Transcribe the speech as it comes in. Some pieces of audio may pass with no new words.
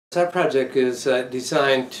Our project is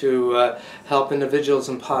designed to help individuals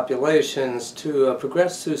and populations to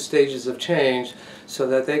progress through stages of change so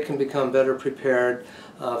that they can become better prepared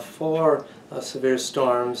for severe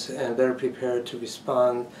storms and better prepared to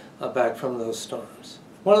respond back from those storms.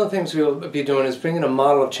 One of the things we'll be doing is bringing a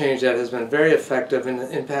model of change that has been very effective in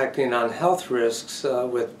impacting on health risks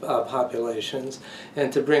with populations,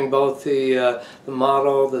 and to bring both the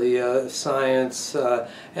model, the science,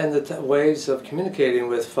 and the ways of communicating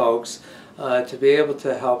with folks to be able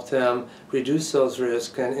to help them reduce those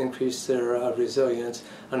risks and increase their resilience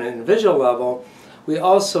on an individual level. We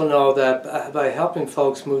also know that by helping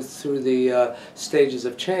folks move through the stages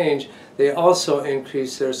of change, they also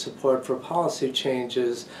increase their support for policy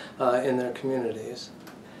changes in their communities.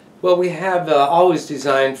 Well, we have always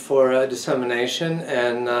designed for dissemination,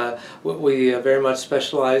 and we very much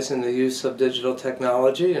specialize in the use of digital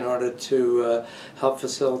technology in order to help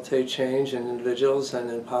facilitate change in individuals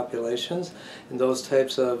and in populations. And those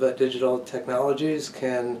types of digital technologies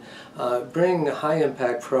can bring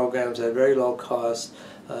high-impact programs at very low cost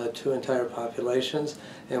to entire populations,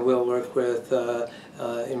 and we'll work with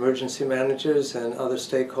emergency managers and other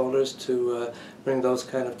stakeholders to bring those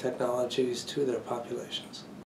kind of technologies to their populations.